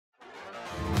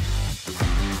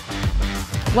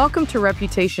Welcome to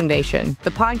Reputation Nation, the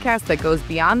podcast that goes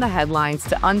beyond the headlines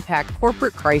to unpack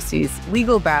corporate crises,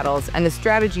 legal battles, and the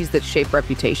strategies that shape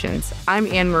reputations. I'm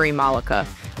Anne-Marie Malecha,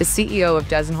 the CEO of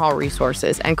Desenhall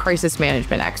Resources and crisis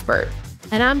management expert.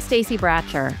 And I'm Stacy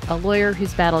Bratcher, a lawyer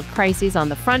who's battled crises on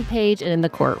the front page and in the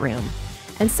courtroom.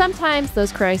 And sometimes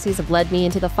those crises have led me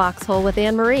into the foxhole with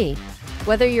Anne-Marie.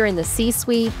 Whether you're in the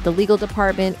C-suite, the legal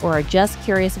department, or are just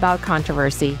curious about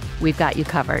controversy, we've got you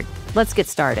covered. Let's get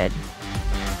started.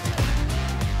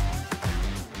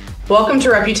 Welcome to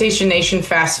Reputation Nation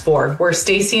Fast Forward, where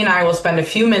Stacy and I will spend a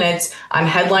few minutes on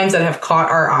headlines that have caught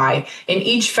our eye. In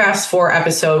each Fast Forward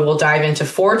episode, we'll dive into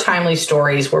 4 timely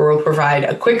stories where we'll provide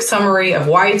a quick summary of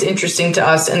why it's interesting to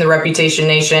us in the Reputation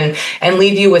Nation and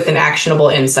leave you with an actionable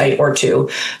insight or two.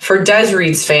 For Des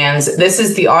Reads fans, this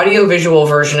is the audio-visual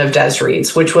version of Des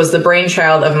Reads, which was the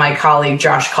brainchild of my colleague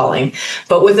Josh Culling,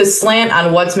 but with a slant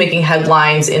on what's making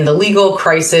headlines in the legal,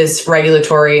 crisis,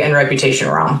 regulatory, and reputation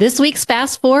realm. This week's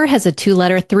Fast Forward has a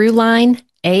 2-letter through line,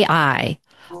 AI.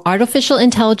 Artificial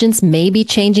intelligence may be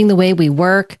changing the way we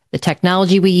work, the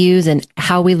technology we use, and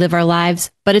how we live our lives,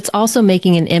 but it's also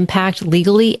making an impact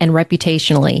legally and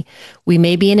reputationally. We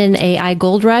may be in an AI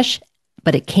gold rush,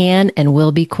 but it can and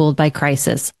will be cooled by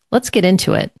crisis. Let's get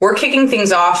into it. We're kicking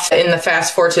things off in the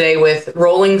Fast Four today with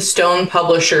Rolling Stone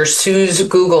publisher sues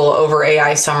Google over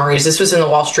AI summaries. This was in the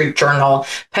Wall Street Journal.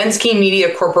 Penske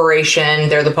Media Corporation,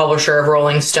 they're the publisher of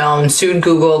Rolling Stone, sued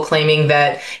Google claiming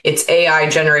that its AI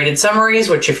generated summaries,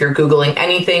 which if you're Googling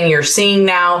anything you're seeing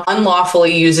now,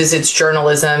 unlawfully uses its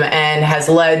journalism and has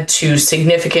led to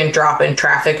significant drop in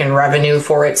traffic and revenue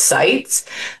for its sites.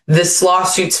 This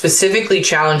lawsuit specifically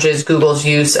challenges Google's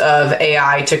use of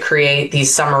AI to create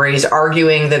these summaries,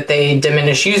 arguing that they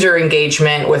diminish user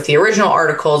engagement with the original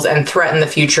articles and threaten the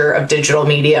future of digital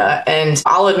media. And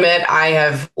I'll admit, I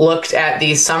have looked at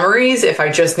these summaries if I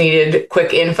just needed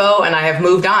quick info, and I have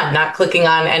moved on, not clicking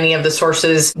on any of the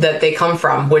sources that they come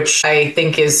from, which I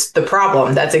think is the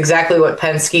problem. That's exactly what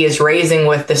Penske is raising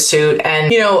with the suit.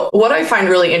 And, what I find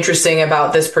really interesting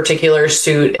about this particular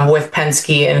suit with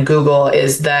Penske and Google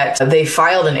is that they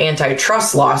filed an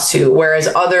antitrust lawsuit, whereas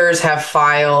others have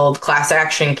filed class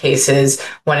action cases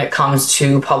when it comes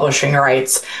to publishing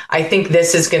rights. I think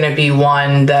this is going to be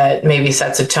one that maybe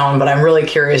sets a tone, but I'm really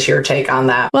curious your take on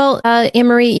that. Well,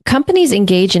 Anne-Marie, companies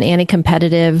engage in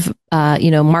anti-competitive,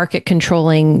 market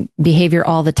controlling behavior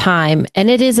all the time, and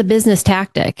it is a business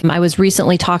tactic. I was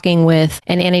recently talking with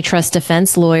an antitrust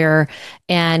defense lawyer,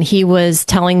 and he was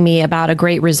telling me about a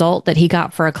great result that he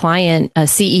got for a client. A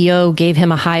CEO gave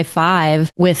him a high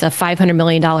five with a $500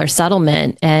 million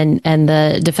settlement, and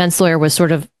the defense lawyer was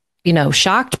sort of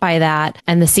shocked by that.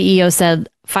 And the CEO said,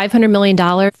 $500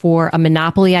 million for a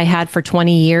monopoly I had for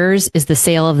 20 years is the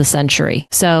sale of the century.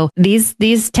 So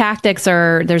these tactics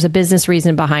there's a business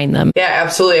reason behind them. Yeah,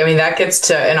 absolutely. I mean, that gets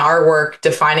to, in our work,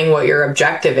 defining what your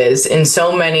objective is. In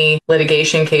so many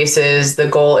litigation cases, the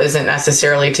goal isn't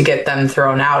necessarily to get them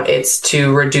thrown out. It's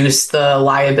to reduce the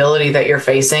liability that you're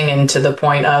facing. And to the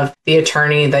point of the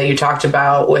attorney that you talked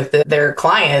about with their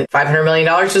client, $500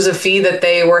 million was a fee that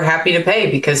they were happy to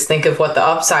pay, because think of what the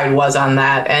upside was on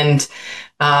that. And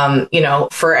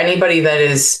for anybody that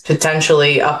is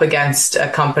potentially up against a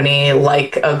company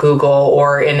like a Google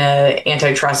or in an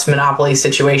antitrust monopoly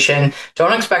situation,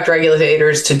 don't expect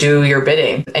regulators to do your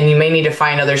bidding. And you may need to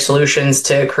find other solutions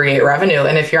to create revenue.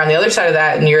 And if you're on the other side of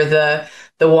that and you're the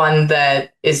one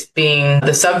that is being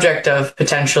the subject of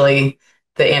potentially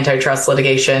the antitrust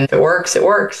litigation, if it works, it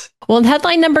works. Well,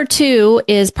 headline number 2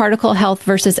 is Particle Health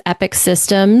versus Epic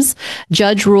Systems.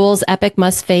 Judge rules Epic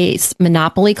must face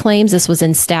monopoly claims. This was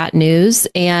in Stat News.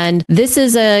 And this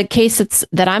is a case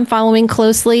that I'm following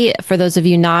closely. For those of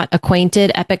you not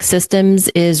acquainted, Epic Systems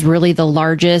is really the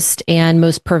largest and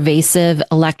most pervasive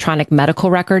electronic medical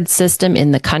record system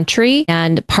in the country.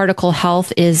 And Particle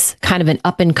Health is kind of an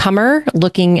up-and-comer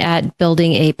looking at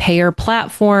building a payer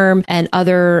platform and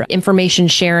other information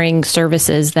sharing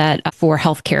services that for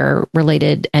healthcare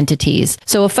related entities.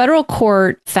 So a federal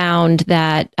court found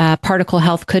that Particle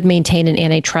Health could maintain an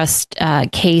antitrust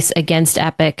case against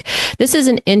Epic. This is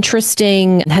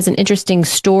has an interesting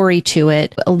story to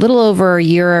it. A little over a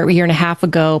year and a half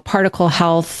ago, Particle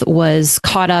Health was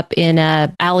caught up in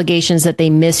allegations that they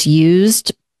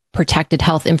misused protected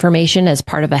health information as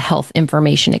part of a health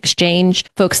information exchange.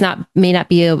 Folks may not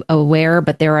be aware,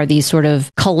 but there are these sort of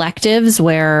collectives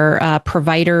where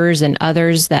providers and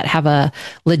others that have a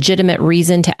legitimate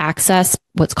reason to access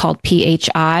what's called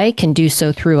PHI, can do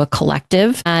so through a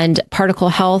collective. And Particle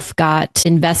Health got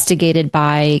investigated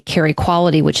by Carey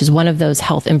Quality, which is one of those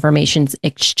health information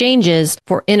exchanges,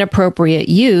 for inappropriate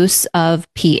use of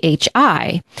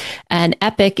PHI. And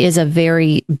Epic is a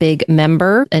very big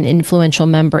member, an influential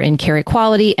member in Carey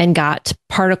Quality, and got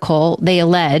Particle, they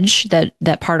allege that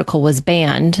Particle was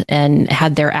banned and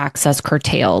had their access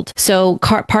curtailed. So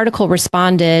Particle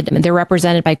responded. They're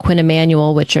represented by Quinn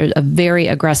Emanuel, which are a very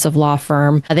aggressive law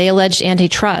firm. They alleged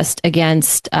antitrust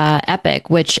against Epic,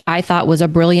 which I thought was a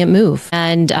brilliant move.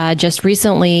 And just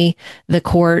recently, the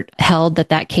court held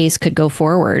that case could go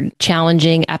forward,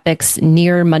 challenging Epic's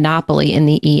near monopoly in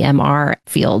the EMR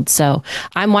field. So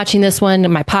I'm watching this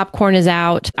one. My popcorn is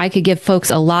out. I could give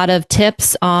folks a lot of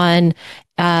tips on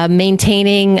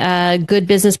maintaining good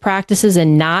business practices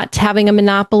and not having a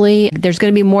monopoly. There's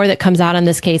going to be more that comes out on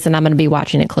this case, and I'm going to be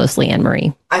watching it closely,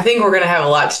 Anne-Marie. I think we're going to have a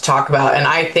lot to talk about. And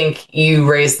I think you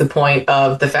raised the point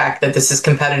of the fact that this is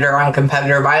competitor on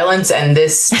competitor violence. And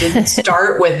this didn't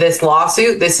start with this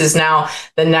lawsuit. This is now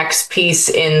the next piece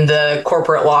in the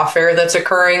corporate lawfare that's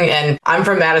occurring. And I'm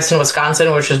from Madison,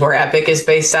 Wisconsin, which is where Epic is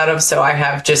based out of. So I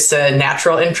have just a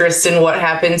natural interest in what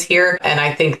happens here. And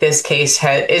I think this case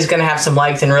is going to have some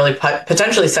legs and really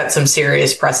potentially set some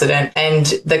serious precedent. And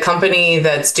the company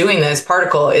that's doing this,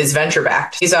 Particle, is venture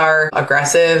backed. These are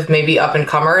aggressive, maybe up and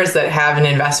coming that have an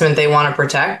investment they want to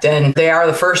protect, and they are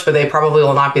the first, but they probably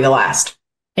will not be the last.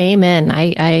 Amen.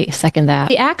 I second that.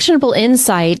 The actionable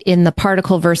insight in the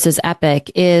Particle versus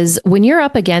Epic is when you're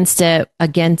up against a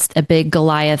big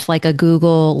Goliath like a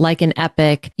Google, like an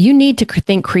Epic, you need to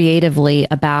think creatively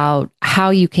about how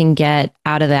you can get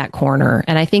out of that corner.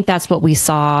 And I think that's what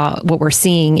we're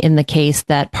seeing in the case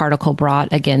that Particle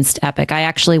brought against Epic. I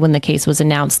actually, when the case was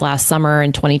announced last summer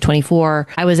in 2024,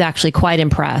 I was actually quite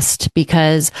impressed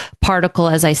because Particle,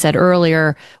 as I said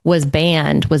earlier, was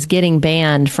getting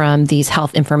banned from these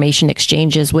health information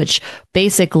exchanges, which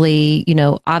basically,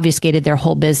 obfuscated their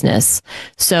whole business.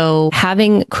 So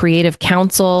having creative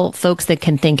counsel, folks that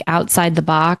can think outside the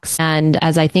box. And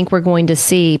as I think we're going to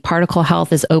see, Particle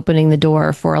Health is opening the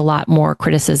door for a lot more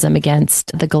criticism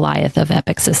against the Goliath of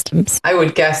Epic Systems. I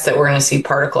would guess that we're going to see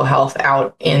Particle Health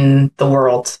out in the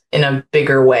world in a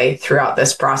bigger way throughout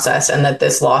this process, and that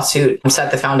this lawsuit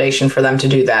set the foundation for them to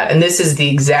do that. And this is the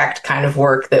exact kind of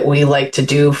work that we like to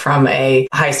do from a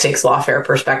high stakes lawfare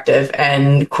perspective.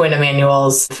 And Quinn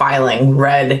Emanuel's filing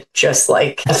read just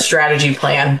like a strategy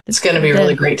plan. It's going to be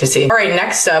really great to see. All right,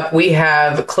 next up, we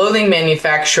have clothing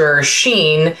manufacturer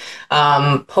Shein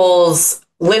pulls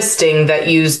listing that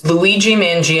used Luigi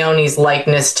Mangione's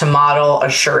likeness to model a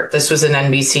shirt. This was an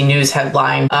NBC News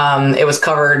headline. It was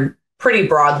covered pretty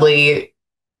broadly.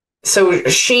 So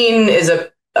Shein is a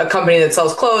company that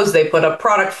sells clothes. They put up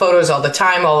product photos all the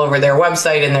time, all over their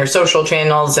website and their social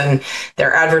channels and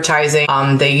their advertising.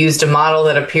 They used a model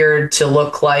that appeared to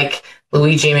look like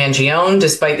Luigi Mangione,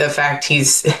 despite the fact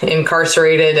he's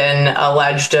incarcerated and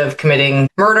alleged of committing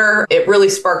murder. It really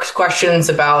sparks questions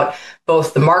about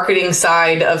both the marketing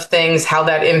side of things, how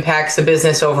that impacts the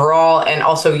business overall, and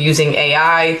also using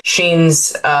AI.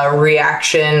 Shein's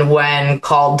reaction when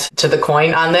called to the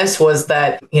coin on this was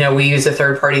that, we use a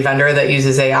third-party vendor that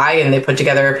uses AI, and they put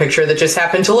together a picture that just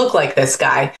happened to look like this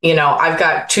guy. I've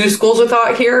got two schools of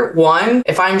thought here. One,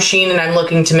 if I'm Shein and I'm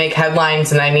looking to make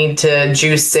headlines and I need to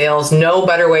juice sales, no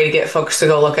better way to get folks to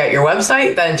go look at your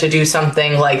website than to do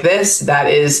something like this. That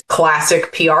is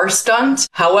classic PR stunt.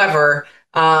 However,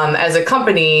 as a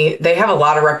company, they have a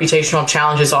lot of reputational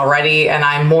challenges already, and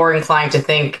I'm more inclined to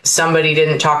think somebody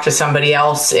didn't talk to somebody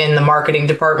else in the marketing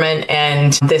department,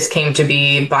 and this came to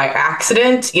be by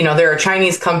accident. They're a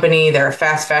Chinese company, they're a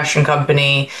fast fashion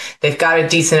company, they've got a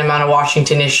decent amount of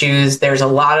Washington issues. There's a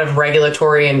lot of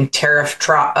regulatory and tariff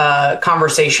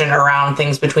conversation around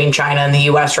things between China and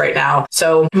the US right now.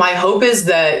 So my hope is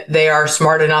that they are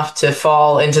smart enough to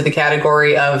fall into the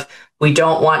category of we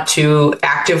don't want to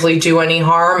actively do any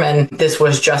harm, and this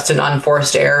was just an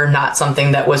unforced error, not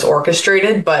something that was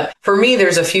orchestrated. But for me,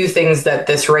 there's a few things that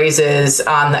this raises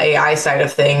on the AI side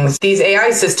of things. These AI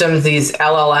systems, these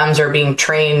LLMs, are being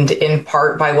trained in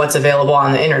part by what's available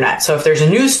on the internet. So if there's a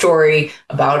news story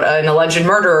about an alleged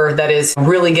murderer that is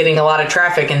really getting a lot of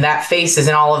traffic, and that face is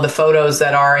in all of the photos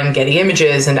that are in Getty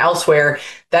Images and elsewhere,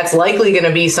 that's likely going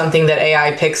to be something that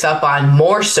AI picks up on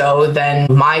more so than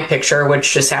my picture,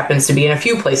 which just happens to be in a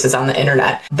few places on the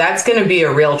internet. That's going to be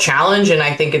a real challenge. And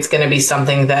I think it's going to be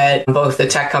something that both the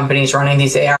tech companies running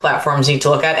these AI platforms need to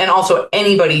look at. And also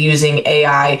anybody using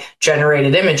AI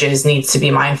generated images needs to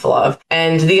be mindful of.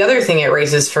 And the other thing it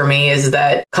raises for me is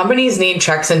that companies need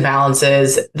checks and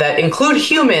balances that include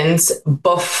humans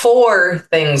before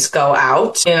things go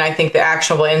out. And I think the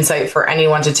actionable insight for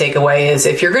anyone to take away is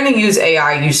if you're going to use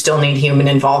AI, you still need human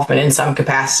involvement in some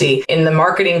capacity. In the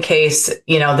marketing case,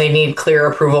 they need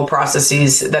clear approval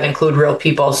processes that include real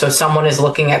people. So someone is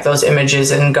looking at those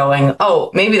images and going,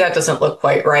 oh, maybe that doesn't look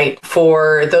quite right.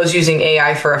 For those using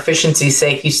AI for efficiency's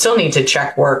sake, you still need to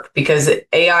check work because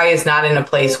AI is not in a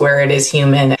place where it is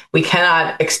human. We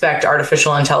cannot expect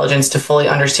artificial intelligence to fully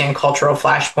understand cultural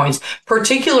flashpoints,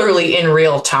 particularly in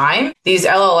real time. These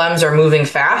LLMs are moving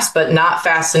fast, but not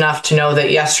fast enough to know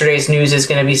that yesterday's news is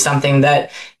going to be something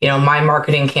that, my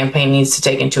marketing campaign needs to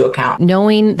take into account.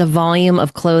 Knowing the volume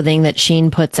of clothing that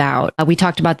Shein puts out, we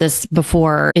talked about this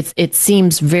before. It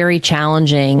seems very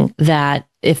challenging that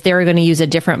if they were going to use a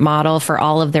different model for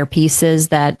all of their pieces,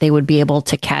 that they would be able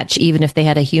to catch, even if they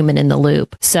had a human in the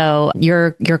loop. So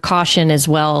your caution is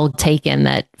well taken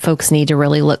that folks need to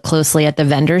really look closely at the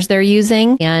vendors they're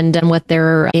using and what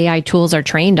their AI tools are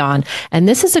trained on. And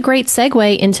this is a great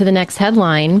segue into the next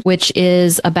headline, which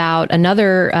is about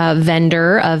another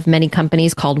vendor of many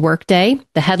companies called Workday.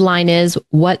 The headline is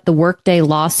What the Workday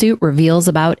Lawsuit Reveals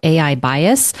About AI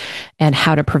Bias and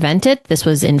How to Prevent It. This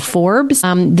was in Forbes.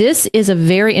 This is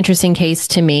a very interesting case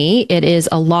to me. It is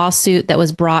a lawsuit that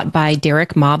was brought by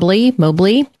Derek Mobley,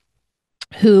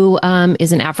 who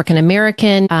is an African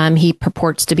American. He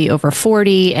purports to be over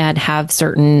 40 and have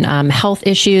certain health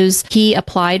issues. He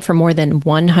applied for more than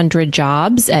 100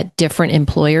 jobs at different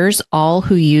employers, all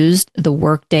who used the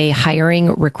Workday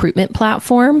hiring recruitment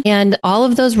platform. And all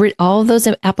of those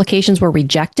applications were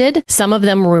rejected. Some of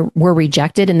them were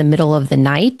rejected in the middle of the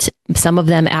night. Some of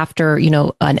them after,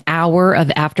 an hour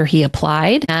after he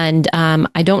applied. And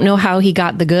I don't know how he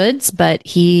got the goods, but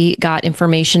he got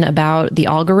information about the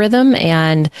algorithm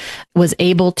and was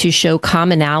able to show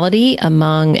commonality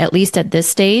among, at least at this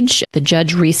stage. The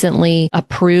judge recently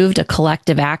approved a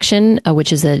collective action,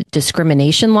 which is a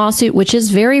discrimination lawsuit, which is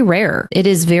very rare. It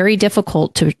is very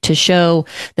difficult to show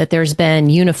that there's been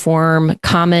uniform,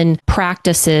 common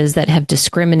practices that have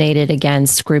discriminated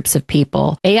against groups of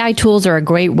people. AI tools are a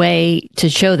great way to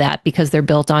show that because they're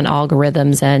built on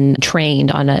algorithms and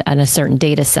trained on a certain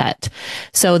data set.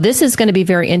 So this is going to be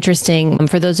very interesting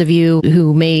for those of you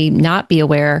who may not be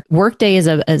aware. Workday is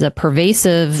a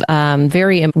pervasive,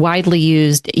 very widely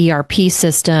used ERP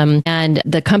system. And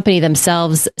the company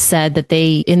themselves said that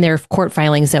in their court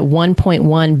filings, that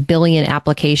 1.1 billion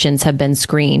applications have been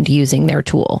screened using their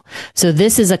tool. So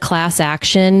this is a class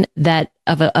action that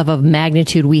of a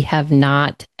magnitude we have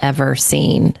not ever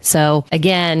seen. So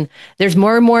again, there's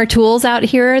more and more tools out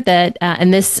here that,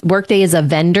 and this Workday is a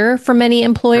vendor for many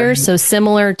employers. Right. So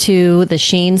similar to the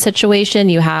Shein situation,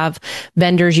 you have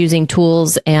vendors using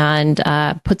tools and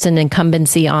puts an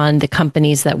incumbency on the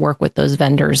companies that work with those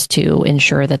vendors to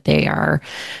ensure that they are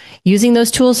using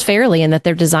those tools fairly and that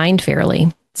they're designed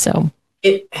fairly. So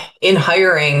in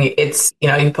hiring, it's,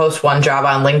 you post one job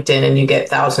on LinkedIn and you get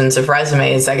thousands of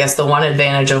resumes. I guess the one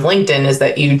advantage of LinkedIn is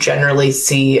that you generally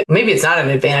see, maybe it's not an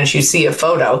advantage, you see a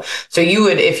photo. So you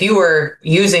would, if you were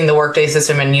using the Workday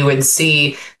system and you would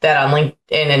see that on LinkedIn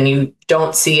and you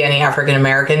don't see any African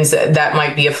Americans, that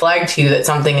might be a flag to you that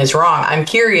something is wrong. I'm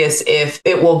curious if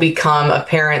it will become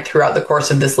apparent throughout the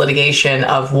course of this litigation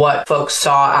of what folks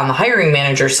saw on the hiring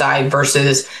manager side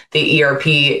versus the ERP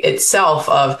itself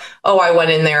of, oh, I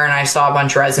went in there and I saw a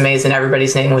bunch of resumes and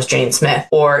everybody's name was Jane Smith,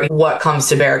 or what comes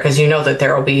to bear, because that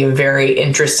there will be a very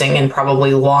interesting and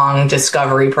probably long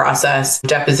discovery process.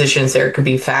 Depositions there could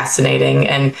be fascinating.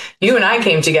 And you and I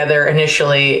came together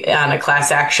initially on a class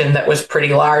action that was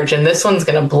pretty large, and this one's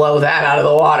going to blow that out of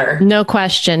the water. No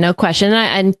question.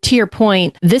 And to your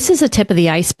point, this is a tip of the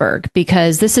iceberg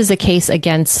because this is a case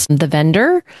against the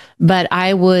vendor, but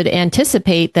I would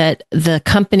anticipate that the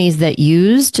companies that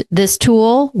used this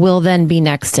tool will then be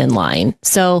next in line.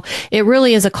 So it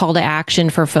really is a call to action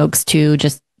for folks to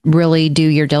just really do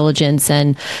your diligence.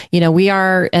 And, we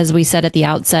are, as we said at the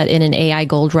outset, in an AI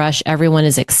gold rush. Everyone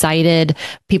is excited.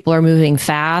 People are moving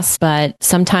fast, but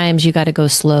sometimes you got to go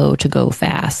slow to go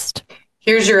fast.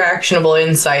 Here's your actionable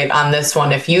insight on this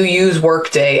one. If you use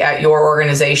Workday at your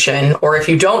organization, or if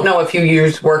you don't know if you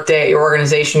use Workday at your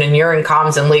organization and you're in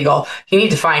comms and legal, you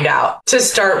need to find out to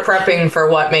start prepping for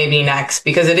what may be next,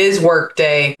 because it is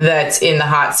Workday that's in the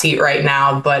hot seat right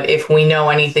now. But if we know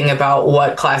anything about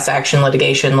what class action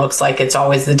litigation looks like, it's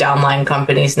always the downline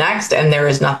companies next, and there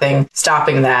is nothing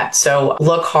stopping that. So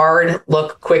look hard,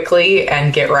 look quickly,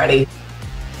 and get ready.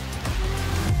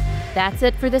 That's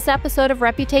it for this episode of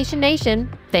Reputation Nation.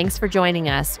 Thanks for joining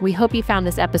us. We hope you found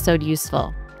this episode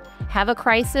useful. Have a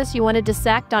crisis you want to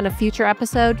dissect on a future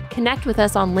episode? Connect with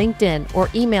us on LinkedIn or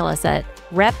email us at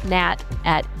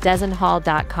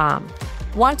repnat@desenhall.com.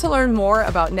 Want to learn more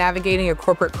about navigating a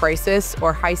corporate crisis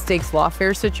or high-stakes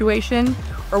lawfare situation?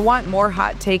 Or want more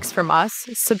hot takes from us?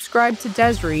 Subscribe to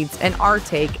Des Reads and Our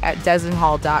Take at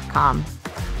desenhall.com.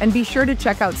 And be sure to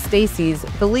check out Stacy's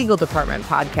The Legal Department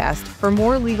podcast for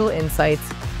more legal insights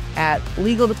at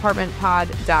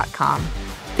legaldepartmentpod.com.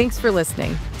 Thanks for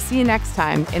listening. See you next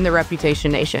time in the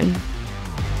Reputation Nation.